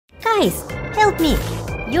Guys, help me.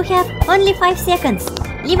 You have only 5 seconds.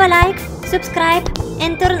 Leave a like, subscribe,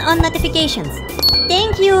 and turn on notifications.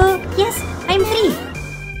 Thank you. Yes, I'm free.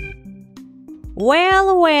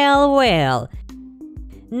 Well.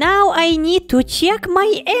 Now I need to check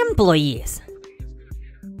my employees.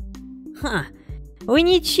 We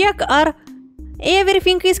need to check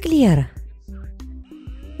everything is clear.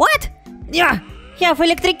 What? Yeah, have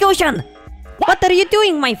electrocution. What are you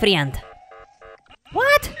doing, my friend?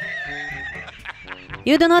 What?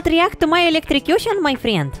 You do not react to my electrocution, my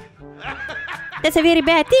friend? That's a very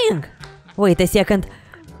bad thing. Wait a second.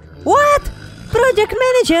 What? Project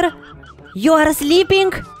manager? You are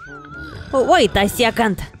sleeping? Wait a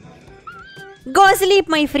second. Go sleep,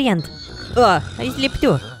 my friend. Oh, I sleep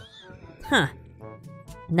too.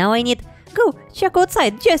 Now I need go check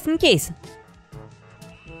outside just in case.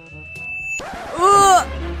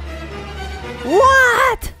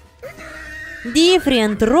 What?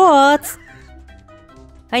 Different rods.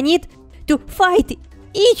 I need to fight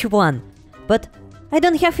each one, but I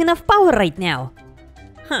don't have enough power right now.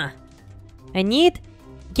 I need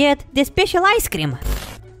get the special ice cream.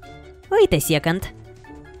 Wait a second.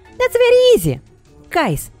 That's very easy.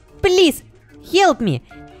 Guys, please help me.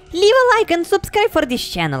 Leave a like and subscribe for this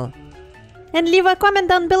channel. And leave a comment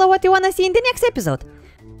down below what you wanna see in the next episode.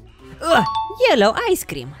 Yellow ice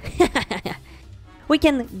cream. We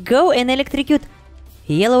can go and electrocute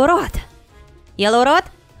Yellow Rod. Yellow Rod,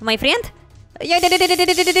 my friend?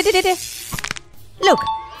 Look,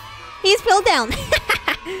 he fell down.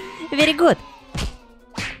 Very good.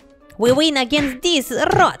 We win against this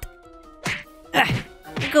rod.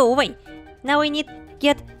 Go away. Now I need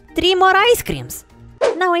get 3 more ice creams.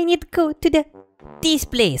 Now I need go to this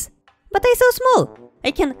place. But I'm so small.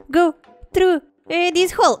 I can go through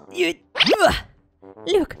this hole.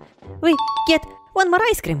 Look, we get 1 more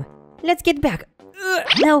ice cream. Let's get back.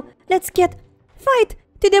 Now let's fight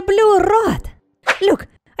to the blue rod. Look,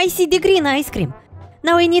 I see the green ice cream.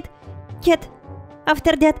 Now I need get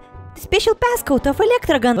after that special passcode of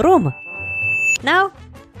Electrogun room. Now,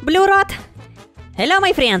 blue rod. Hello,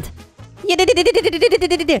 my friend.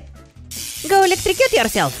 Go electrocute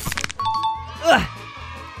yourself.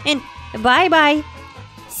 And bye-bye.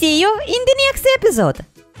 See you in the next episode.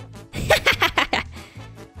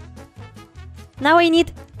 Now I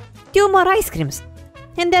need 2 more ice creams.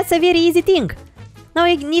 And that's a very easy thing. Now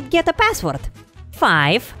I need get a password.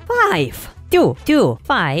 5, 5, 2, 2,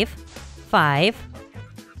 5, 5,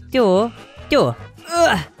 2, 2.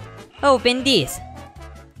 Open this.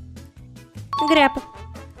 Grab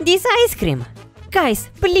this ice cream. Guys,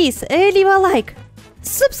 please leave a like,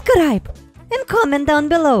 subscribe, and comment down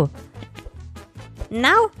below.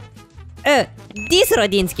 Now, this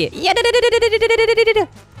Rodinsky.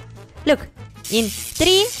 Look, in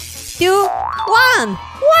 3, 2, 1.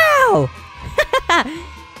 Wow!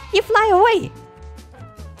 You fly away.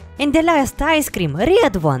 And the last ice cream,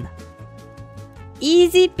 red one.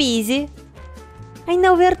 Easy peasy. I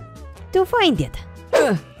know where to find it.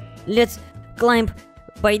 Let's climb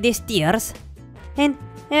by the stairs. And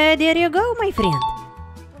there you go, my friend.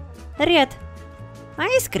 Red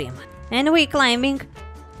ice cream. And we climbing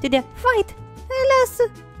to the fight last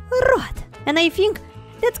rod. And I think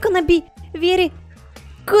that's gonna be very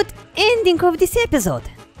good ending of this episode.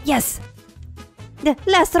 Yes. The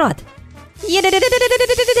last rod.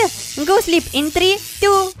 Go sleep in 3,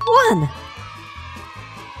 2, 1.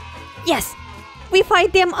 Yes. We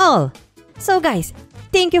fight them all. So guys,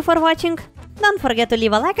 thank you for watching. Don't forget to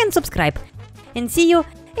leave a like and subscribe. And see you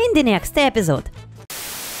in the next episode.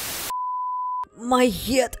 My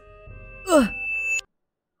head.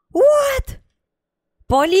 What?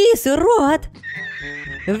 Police rod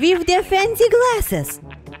with the fancy glasses.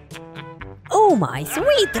 Oh my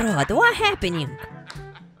sweet rod, what happening?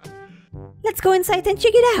 Let's go inside and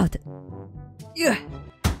check it out.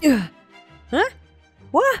 Huh?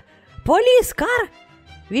 What? Police car?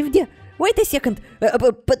 With the... Wait a second.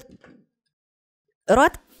 But...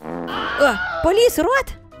 Rod? Police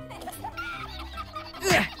rod?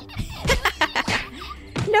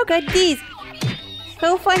 Look at this.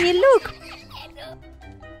 How funny look.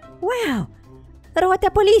 Wow. Rod a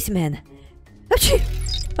policeman. Achoo!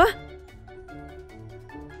 Huh?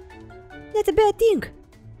 That's a bad thing.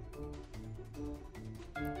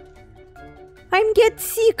 I'm get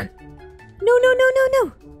sick. No.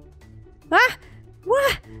 Ah?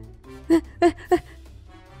 What?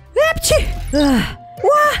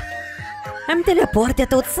 What? I'm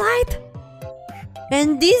teleported outside?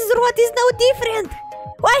 And this rod is now different.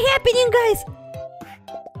 What happening, guys?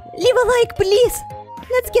 Leave a like, please.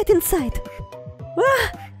 Let's get inside.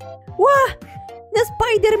 What? The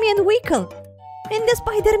Spider-Man vehicle. And the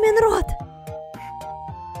Spider-Man rod.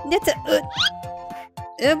 That's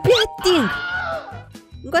a bad thing.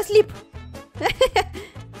 Go sleep.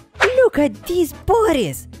 Look at this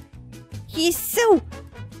Boris. He's so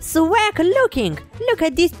swag looking. Look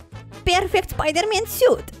at this perfect Spider-Man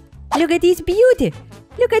suit. Look at this beauty.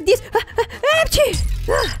 Look at this. Apchi!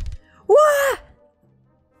 Wow!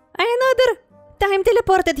 Another time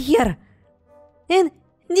teleported here. And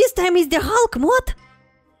this time is the Hulk mod.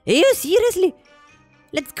 Are you seriously?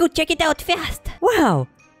 Let's go check it out fast. Wow!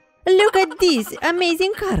 Look at this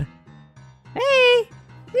amazing car. Hey!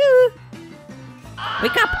 You.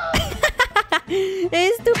 Wake up!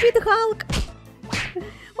 Hey, stupid Hulk!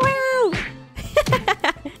 Wow!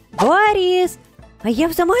 Boris! I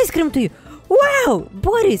have some ice cream to you. Wow!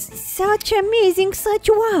 Boris, such amazing, such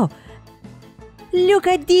wow! Look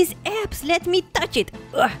at these apps, let me touch it.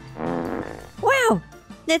 Ugh. Wow!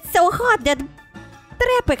 That's so hot that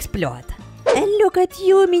trap explode. And look at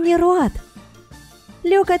you, mini rod.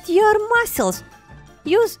 Look at your muscles.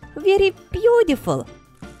 You're very beautiful.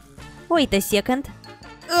 Wait a second.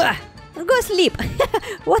 Ugh. Go sleep.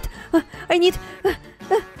 What? I need...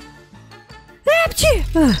 Apchi!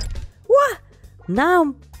 What?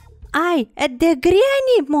 Now I at the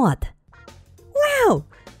granny mod. Wow!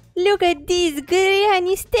 Look at this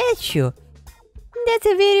granny statue. That's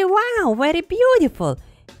a very wow, very beautiful.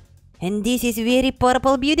 And this is very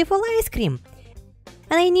purple beautiful ice cream.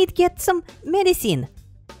 And I need to get some medicine.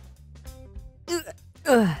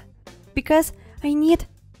 Because I need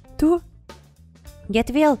to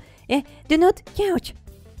get well. Do not couch.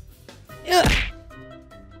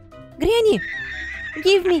 Granny,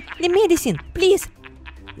 give me the medicine, please.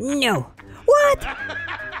 No. What?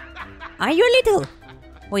 Are you little?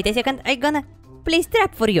 Wait a second, I'm gonna place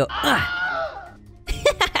trap for you.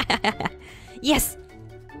 Yes.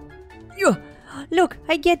 Look,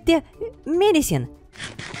 I get the medicine.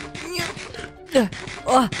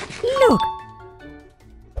 Oh, look.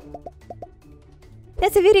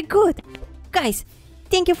 That's very good. Guys,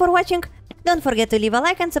 thank you for watching. Don't forget to leave a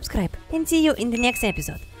like and subscribe. And see you in the next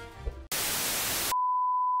episode.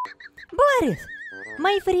 Boris,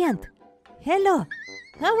 my friend. Hello.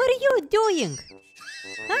 How are you doing?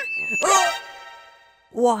 Huh? Oh!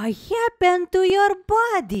 What happened to your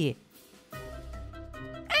body?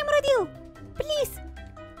 Imrodil, please.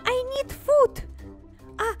 I need food.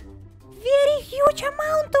 A very huge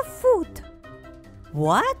amount of food.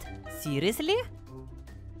 What? Seriously?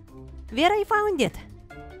 Where I found it?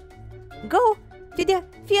 Go to the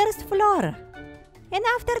first floor. And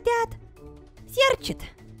after that, search it.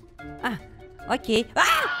 Okay. I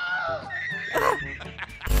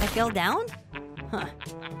fell down? Huh.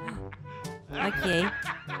 Okay.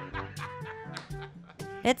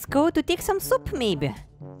 Let's go to take some soup, maybe.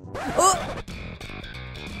 Oh!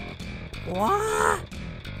 Wow!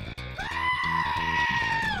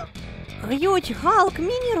 Huge Hulk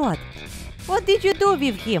mini rod. What did you do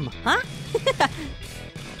with him, huh?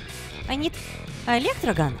 I need an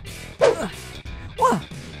electro gun. Whoa!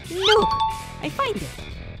 Look! I find it.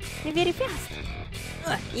 Very fast.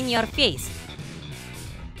 In your face.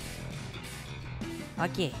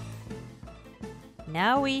 Okay.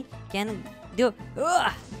 Now we can do...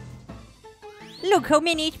 Look how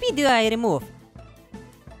many HP do I remove.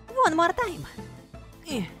 One more time.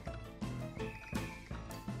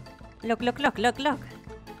 Look, look, look, look, look.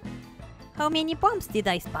 How many bombs did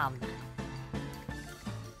I spawn?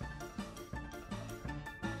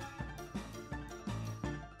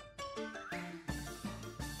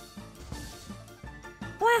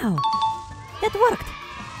 Wow, that worked.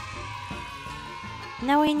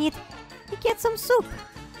 Now I need to get some soup.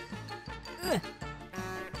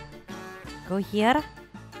 Go here.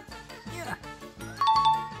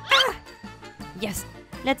 Yes,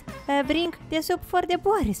 let's bring the soup for the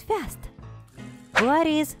Boris fast.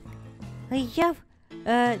 Boris, I have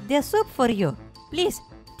the soup for you. Please,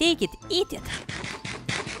 take it, eat it.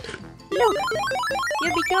 Look,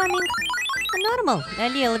 you're becoming normal a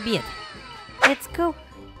little bit. Let's go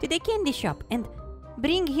to the candy shop and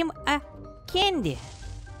bring him a candy.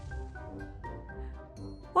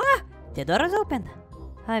 Oh, the door is open.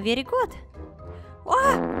 Very good.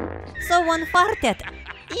 Oh, someone farted.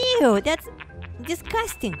 Ew, that's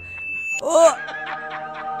disgusting. Oh,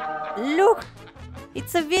 look,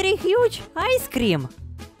 it's a very huge ice cream.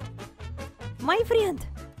 My friend,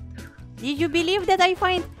 did you believe that I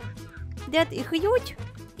find that huge?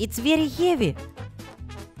 It's very heavy.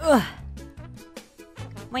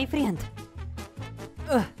 My friend,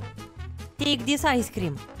 take this ice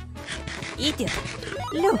cream. Eat it.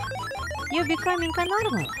 Look, you're becoming a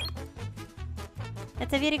normal.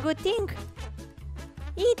 That's a very good thing.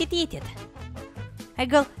 Eat it, eat it. I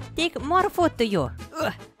will take more food to you.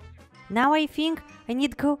 Ugh. Now I think I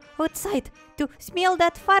need go outside to smell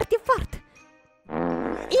that farty fart.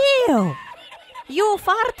 Ew! You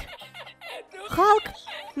fart? Hulk,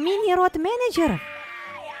 mini rot manager?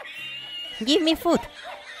 Give me food.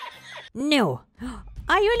 No.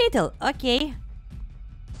 Are you little? Okay.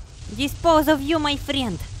 Dispose of you, my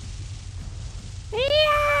friend.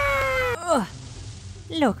 Yeah! Ugh.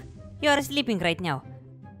 Look, you are sleeping right now.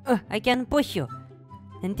 I can push you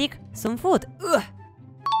and take some food.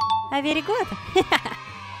 Very good.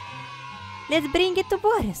 Let's bring it to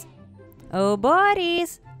Boris. Oh,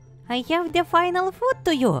 Boris, I have the final food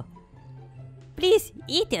to you. Please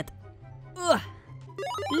eat it.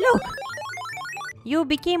 Look, you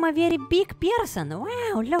became a very big person.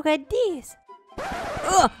 Wow, look at this.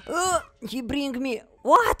 He bring me...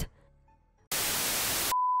 What?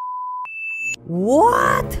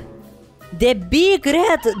 What? The big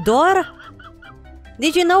red door?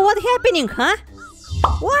 Did you know what's happening, huh?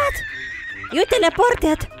 What? You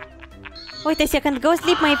teleported? Wait a second, go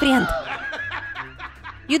sleep, my friend.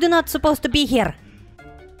 You do not supposed to be here.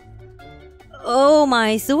 Oh,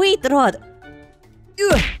 my sweet rod.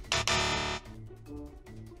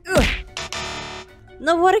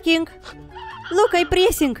 Not working. Look, I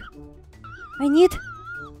pressing. I need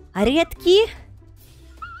a red key.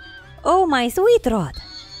 Oh, my sweet rod.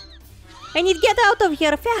 I need get out of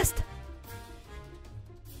here fast.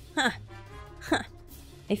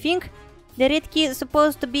 I think the red key is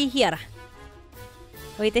supposed to be here.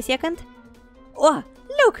 Wait a second. Oh,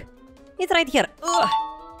 look! It's right here.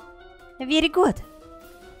 Very good.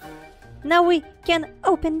 Now we can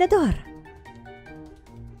open the door.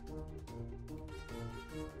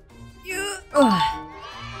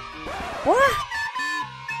 What?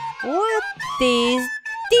 What is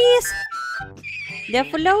this? The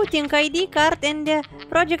floating ID card and the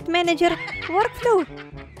project manager workflow.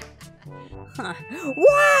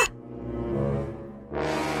 What?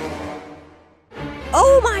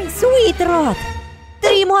 Oh my sweet rod!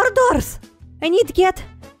 3 more doors! I need to get...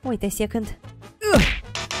 Wait a second.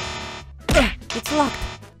 It's locked.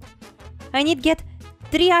 I need to get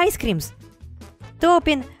 3 ice creams to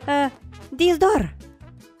open this door.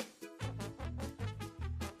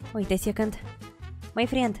 Wait a second. My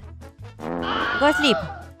friend. Go sleep.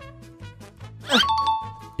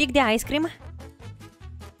 Pick the ice cream.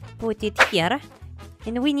 Put it here.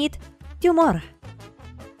 And we need 2 more.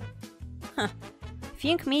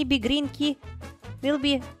 Think maybe green key will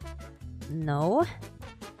be... No.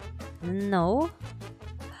 No.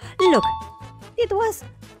 Look. It was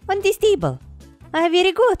on this table.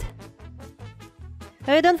 Very good.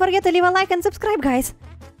 Don't forget to leave a like and subscribe, guys,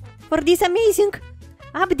 for this amazing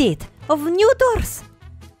update of new doors.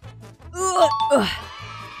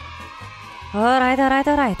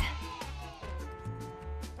 Alright.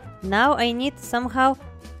 Now I need somehow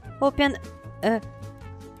open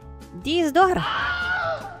this door.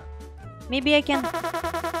 Maybe I can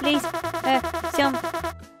place some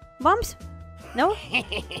bombs? No?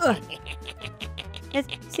 Let's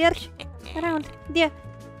search around this.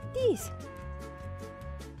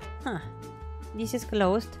 This is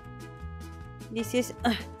closed. This is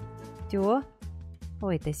 2.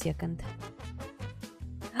 Wait a second.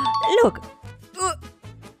 Look!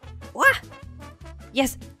 What?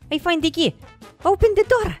 Yes, I find the key. Open the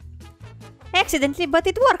door. Accidentally, but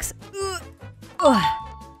it works.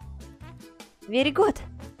 Very good.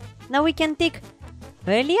 Now we can take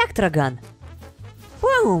electro gun.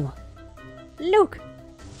 Boom! Look.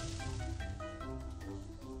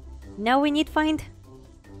 Now we need find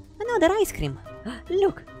another ice cream.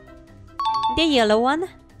 Look. The yellow one.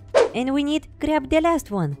 And we need grab the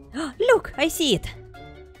last one. Look, I see it.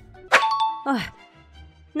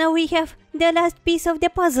 Now we have the last piece of the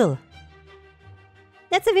puzzle.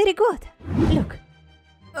 That's very good. Look.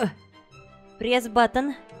 Press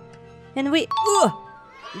button. And we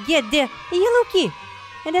get the yellow key.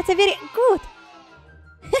 And that's a very good.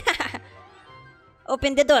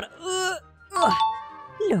 Open the door.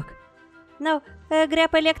 Look. Now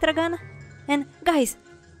grab electro gun. And guys,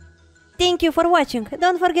 thank you for watching.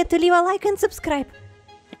 Don't forget to leave a like and subscribe.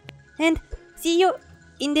 And see you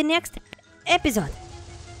in the next episode.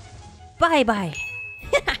 Bye bye.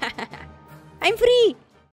 I'm free.